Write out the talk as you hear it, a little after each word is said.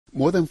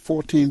More than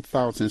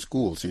 14,000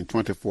 schools in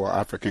 24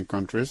 African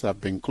countries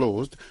have been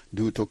closed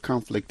due to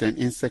conflict and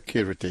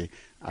insecurity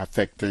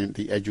affecting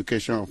the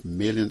education of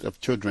millions of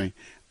children.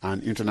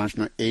 An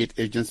international aid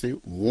agency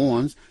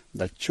warns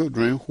that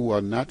children who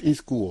are not in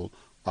school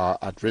are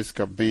at risk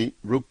of being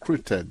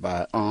recruited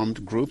by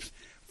armed groups,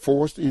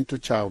 forced into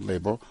child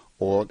labor,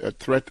 or a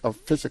threat of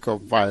physical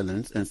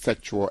violence and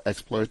sexual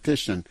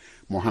exploitation.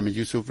 Mohammed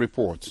Yusuf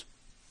reports.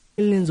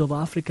 Millions of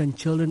African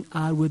children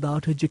are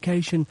without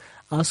education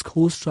as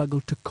schools struggle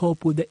to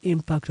cope with the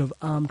impact of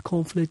armed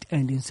conflict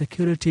and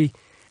insecurity.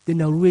 The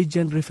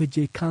Norwegian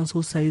Refugee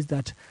Council says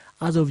that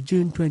as of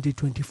June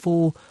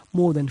 2024,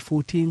 more than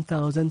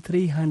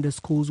 14,300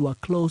 schools were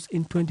closed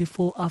in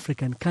 24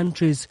 African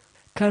countries.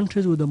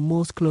 Countries with the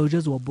most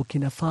closures were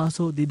Burkina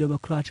Faso, the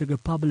Democratic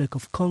Republic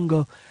of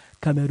Congo,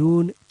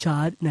 Cameroon,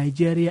 Chad,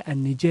 Nigeria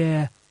and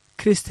Niger.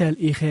 Christelle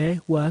Ihe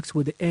works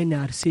with the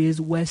NRC's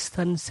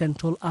Western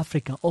Central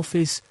Africa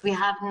office. We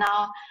have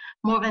now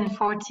more than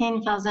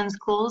 14,000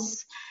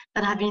 schools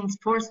that have been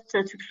forced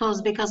to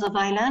close because of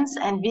violence,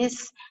 and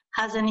this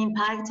has an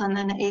impact on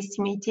an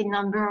estimated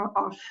number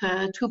of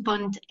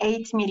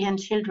 2.8 million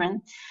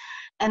children.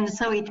 And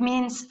so it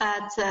means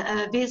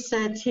that these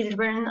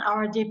children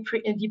are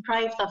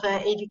deprived of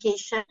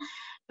education,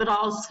 but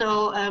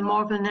also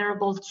more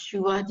vulnerable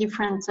to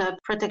different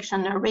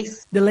protection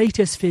risks. The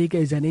latest figure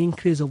is an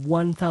increase of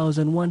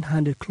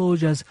 1,100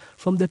 closures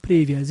from the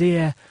previous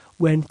year,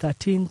 when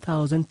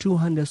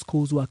 13,200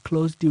 schools were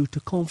closed due to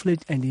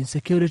conflict and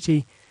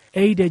insecurity.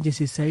 Aid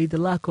agencies say the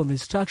lack of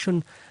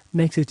instruction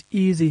makes it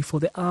easy for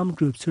the armed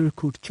groups to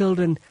recruit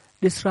children,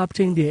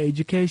 disrupting their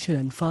education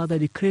and further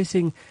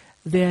decreasing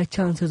their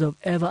chances of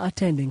ever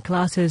attending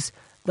classes.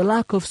 The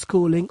lack of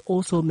schooling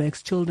also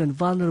makes children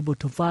vulnerable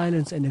to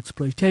violence and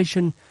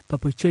exploitation,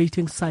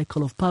 perpetuating a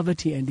cycle of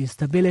poverty and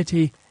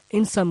instability.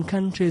 In some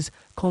countries,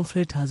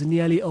 conflict has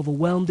nearly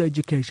overwhelmed the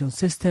education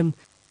system.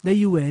 The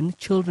UN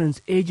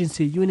Children's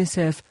Agency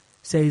UNICEF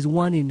says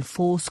 1 in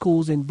 4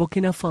 schools in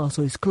Burkina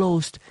Faso is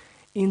closed.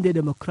 In the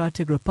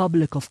Democratic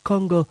Republic of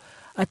Congo,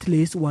 at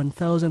least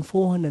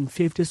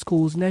 1,450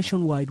 schools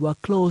nationwide were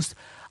closed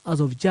as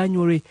of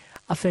January,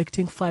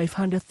 affecting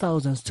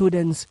 500,000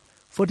 students.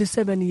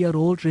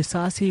 47-year-old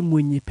Risasi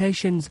Mwinyi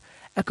Patience,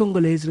 a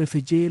Congolese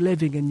refugee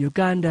living in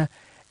Uganda,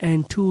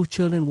 and 2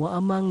 children were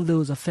among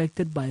those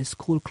affected by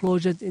school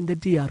closures in the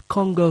DR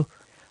Congo.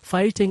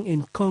 Fighting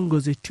in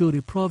Congo's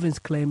Ituri province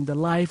claimed the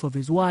life of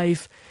his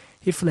wife.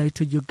 He fled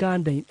to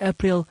Uganda in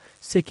April,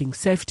 seeking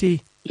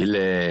safety. He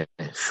says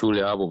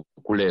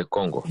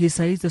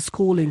the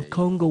school in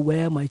Congo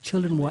where my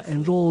children were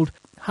enrolled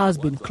has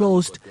been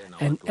closed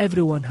and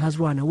everyone has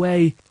run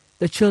away.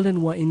 The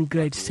children were in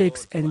grade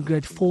 6 and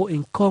grade 4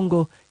 in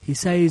Congo. He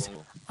says,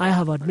 I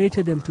have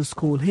admitted them to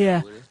school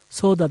here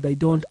so that they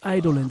don't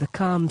idle in the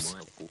camps.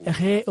 A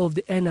head of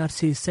the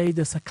NRC said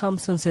the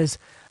circumstances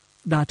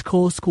that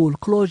cause school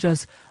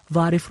closures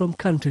vary from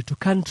country to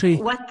country.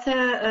 What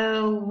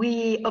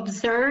we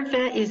observe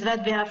is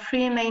that there are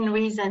 3 main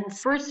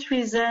reasons. First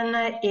reason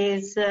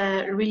is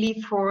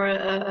really for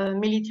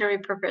military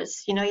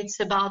purpose. It's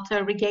about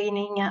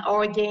regaining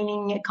or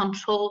gaining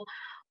control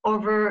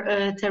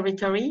over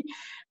territory.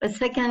 The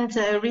second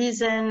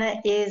reason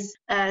is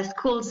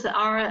schools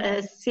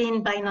are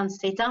seen by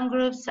non-state armed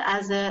groups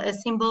as a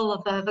symbol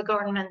of the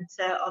government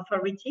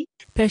authority.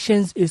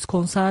 Patience is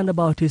concerned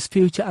about his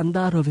future and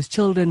that of his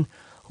children,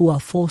 who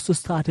are forced to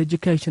start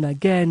education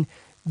again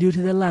due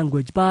to the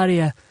language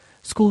barrier.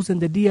 Schools in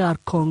the DR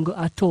Congo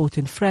are taught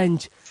in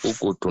French. He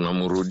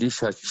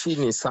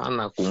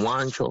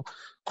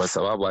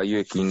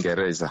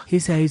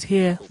says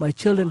here, my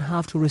children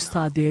have to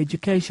restart their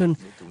education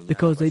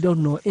because they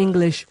don't know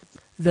English.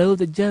 Though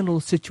the general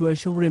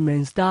situation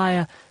remains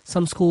dire,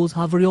 some schools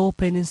have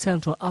reopened in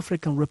Central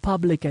African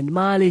Republic and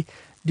Mali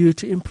due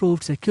to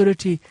improved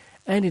security,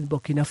 and in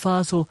Burkina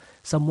Faso,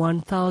 some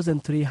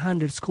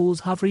 1,300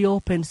 schools have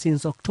reopened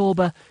since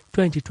October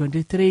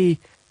 2023.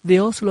 The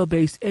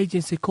Oslo-based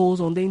agency calls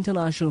on the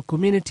international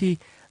community,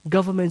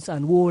 governments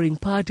and warring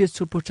parties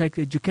to protect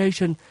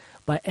education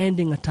by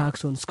ending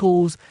attacks on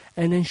schools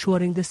and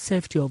ensuring the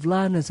safety of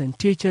learners and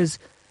teachers.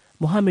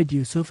 Mohammed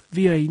Yusuf,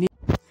 VOA News.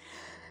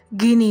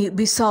 Guinea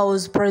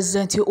Bisau's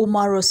President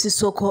Umaro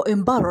Sissoco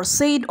Embalo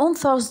said on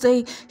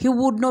Thursday he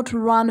would not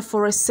run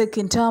for a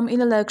second term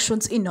in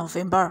elections in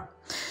November.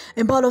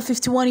 Embalo,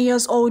 51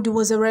 years old,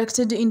 was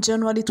elected in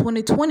January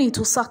 2020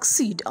 to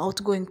succeed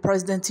outgoing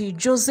President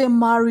Jose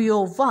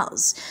Mario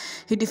Vaz.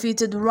 He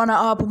defeated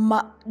runner-up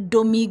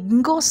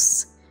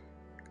Domingos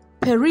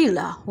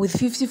Perilla with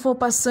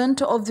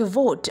 54% of the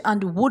vote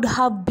and would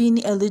have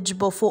been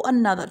eligible for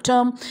another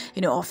term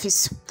in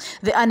office.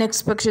 The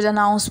unexpected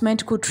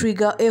announcement could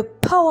trigger a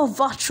power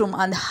vacuum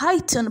and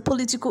heighten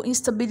political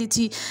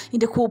instability in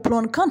the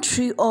Coplon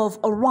country of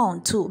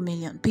around 2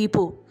 million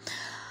people.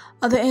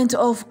 At the end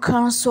of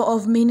Council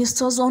of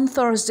Ministers on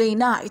Thursday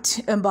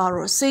night,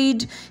 Embaro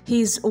said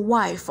his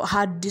wife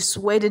had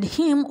dissuaded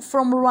him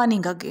from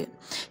running again.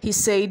 He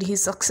said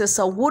his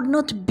successor would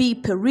not be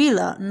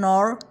Perilla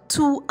nor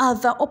two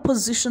other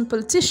opposition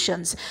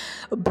politicians,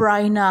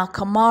 Braina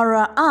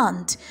Kamara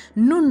and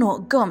Nuno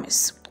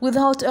Gomes,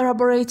 without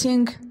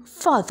elaborating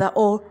further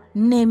or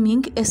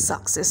naming a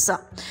successor.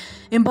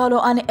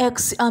 Embalo, an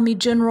ex-army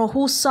general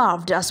who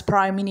served as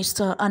prime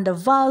minister under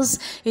Vaz,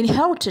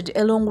 inherited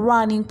a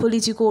long-running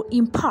political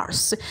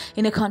impasse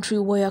in a country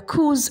where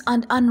coups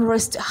and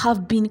unrest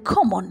have been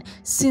common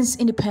since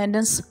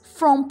independence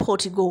from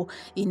Portugal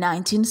in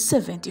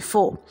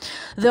 1974.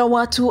 There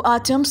were two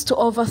attempts to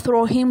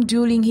overthrow him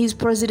during his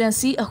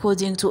presidency,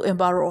 according to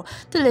Embaro,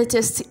 the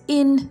latest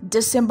in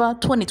December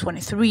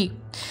 2023.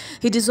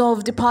 He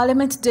dissolved the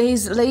parliament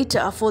days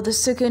later for the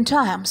second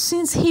time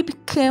since he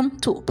came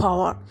to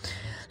power.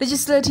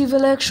 Legislative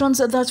elections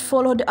that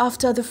followed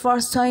after the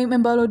first time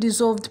Embalo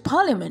dissolved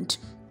parliament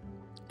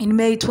in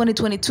May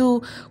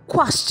 2022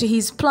 quashed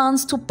his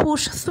plans to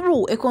push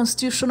through a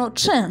constitutional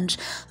change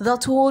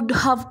that would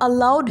have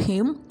allowed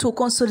him to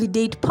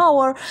consolidate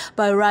power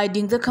by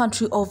ridding the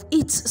country of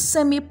its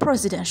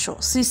semi-presidential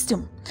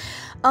system.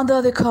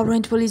 Under the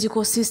current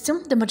political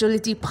system, the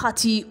majority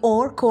party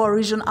or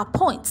coalition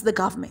appoints the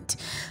government,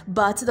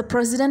 but the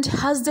president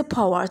has the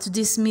power to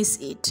dismiss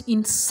it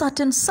in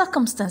certain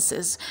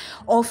circumstances,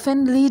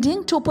 often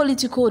leading to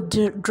political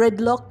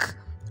dreadlock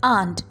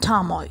and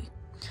turmoil.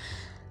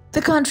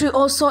 The country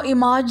also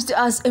emerged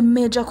as a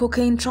major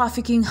cocaine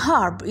trafficking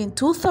hub in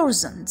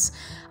 2000s.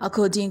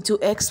 According to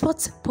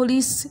experts,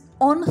 police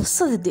on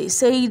Saturday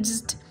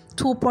seized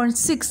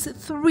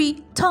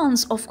 2.63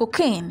 tons of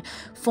cocaine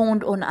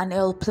found on an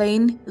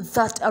airplane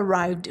that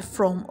arrived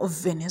from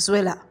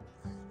Venezuela.